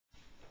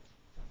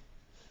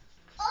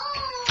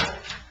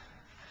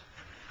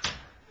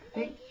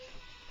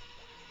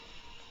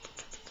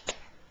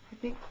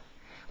think.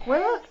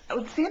 Well,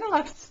 look, Santa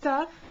left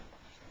stuff.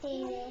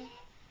 Awesome!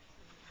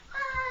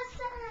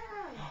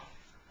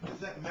 Is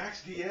that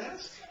Max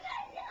DS?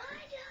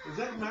 Is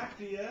that Mac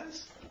DS?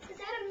 Is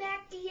that a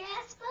Mac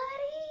DS,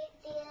 buddy?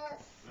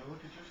 Yes. Now look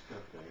at your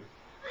stuff, Dave.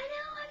 I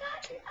know, I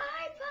got an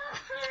iPod.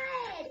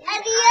 A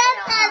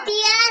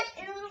DS.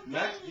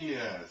 Max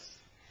DS.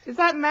 Is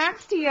that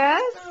Max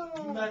DS?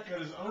 Mac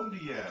got his own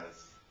DS.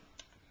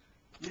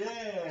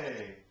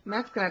 Yay!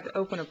 Mac's gonna have to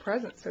open a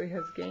present so he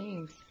has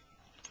games.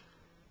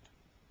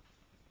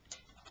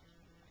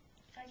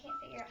 I can't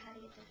figure out how to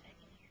get this back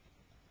in here.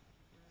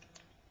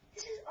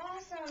 This is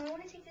awesome. I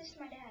want to take this to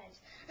my dad's.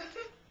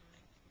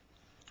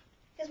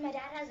 Because my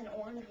dad has an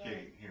orange one.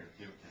 Okay, here,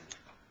 give it to me.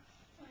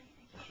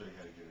 I'll show you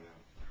how to get it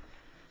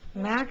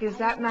out. Mac, is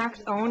that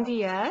Mac's own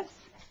DS?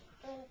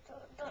 The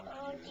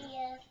old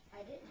DS.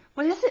 I didn't.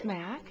 What is it,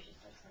 Mac?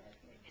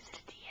 Is it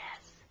a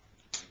DS?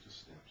 It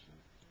just snaps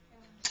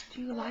in.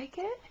 Do you like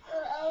it?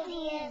 The old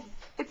DS.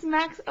 It's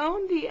Mac's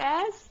own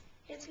DS.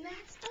 It's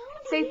Mac's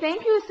own. Say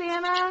thank you,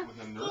 Santa.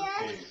 With a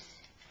Nerf case.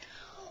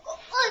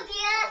 Oh,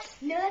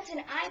 DS. No, that's an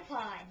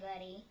iPod,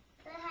 buddy.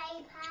 An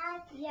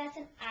iPod? Yeah, it's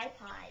an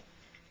iPod.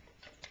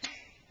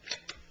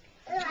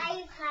 An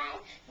iPod.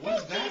 What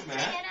is that, Thank you, Mac?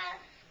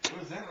 Santa.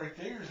 What is that right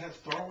there? Is that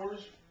Star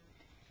Wars?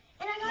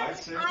 And I got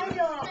Lightsaber? I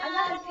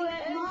got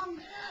a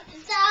Mom.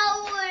 Star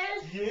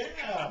Wars.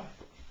 Yeah.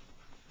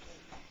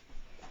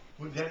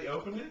 Would Daddy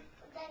open it?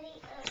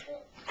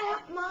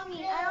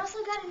 Mommy, I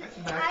also got an That's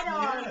Max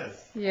iDog.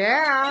 DS.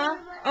 Yeah.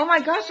 Oh my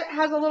gosh, it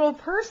has a little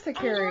purse to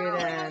carry it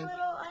in.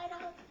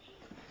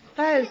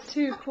 That is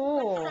too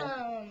cool.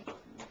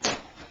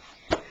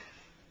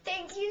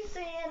 Thank you,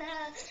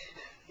 Santa.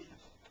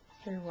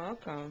 You're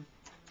welcome.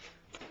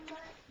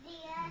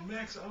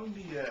 Max own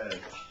DS.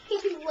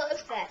 He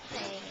loves that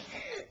thing.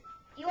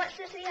 You want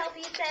Sissy to help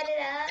you set it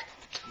up?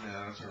 No,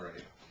 that's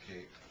alright.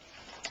 Okay.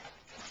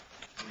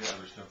 We got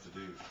other stuff to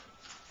do.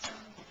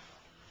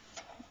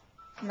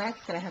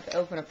 Mac's gonna have to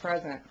open a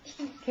present.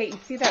 Kate, you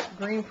see that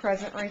green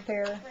present right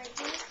there? Right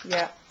here?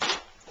 Yep.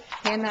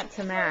 Hand that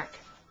to Mac.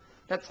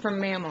 That's from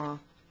Mama.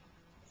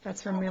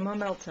 That's from Mama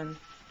Melton.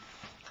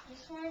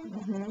 This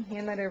one?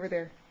 Hand that over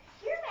there.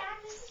 Here,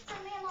 Mac, this is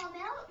from Mama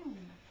Melton.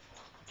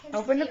 Can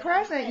Open the Sissy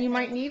present. You it?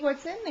 might need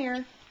what's in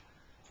there.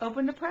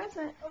 Open the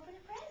present. Open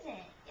the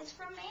present. It's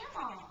from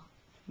Mama.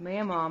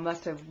 Mama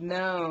must have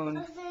known.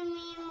 It's from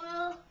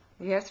Mama.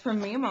 Yes, from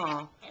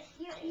Mama.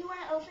 You want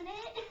to open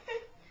it?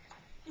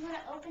 You want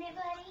to open it,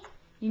 buddy?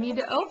 You need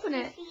to open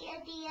it. See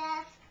a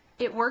DS.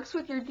 It works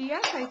with your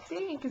DS, I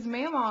think, because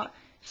Mama,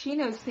 she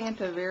knows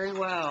Santa very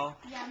well.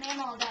 Yeah,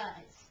 Mama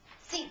does.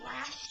 See,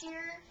 last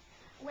year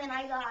when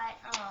I got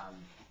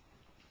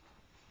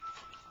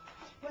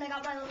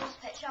my little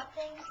pet shop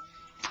things,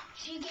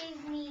 she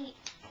gave me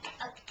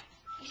a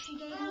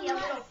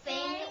little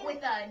thing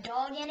with a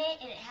dog in it,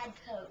 and it had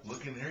coats.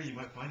 Look in there. You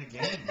might find a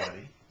game,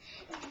 buddy.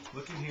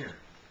 Look in here.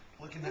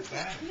 Look in that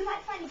bag. You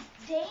might find a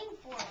game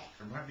for it.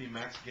 There might be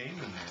Max game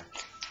in there.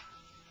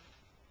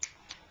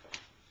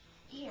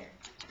 Here,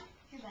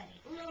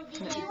 buddy. Do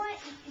you want?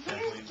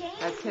 Here's game.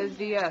 That's his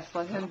DS.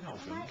 Let him.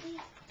 Help him.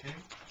 Okay?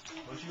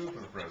 Why don't you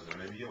open the present?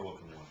 Maybe you'll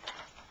open one.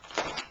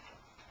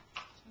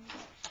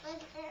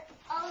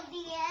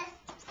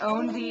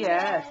 Own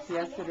DS.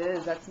 Yes, it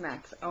is. That's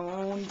Mac's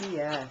own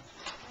DS.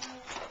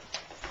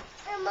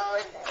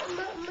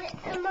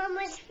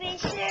 Mama's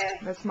picture.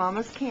 That's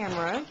Mama's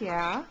camera.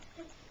 Yeah.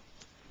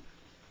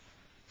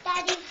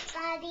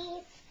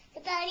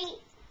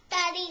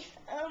 Daddy's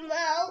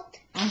remote.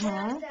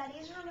 Uh-huh.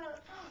 Daddy's remote.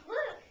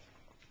 Look.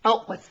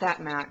 Oh, what's that,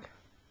 Mac?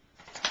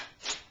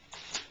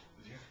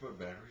 Did you have to put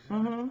batteries in?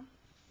 Mm-hmm.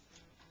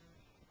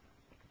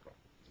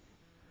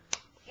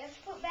 You have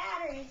to put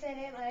batteries in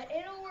it, but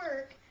it'll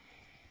work.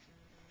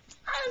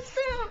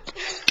 Awesome.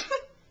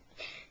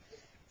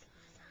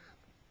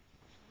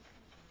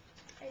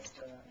 I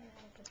still don't know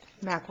how to put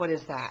the Mac, what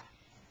is that?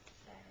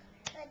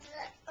 It's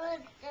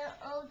the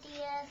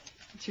ODS.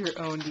 It's your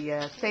own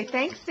DS. Say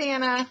thanks,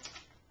 Santa.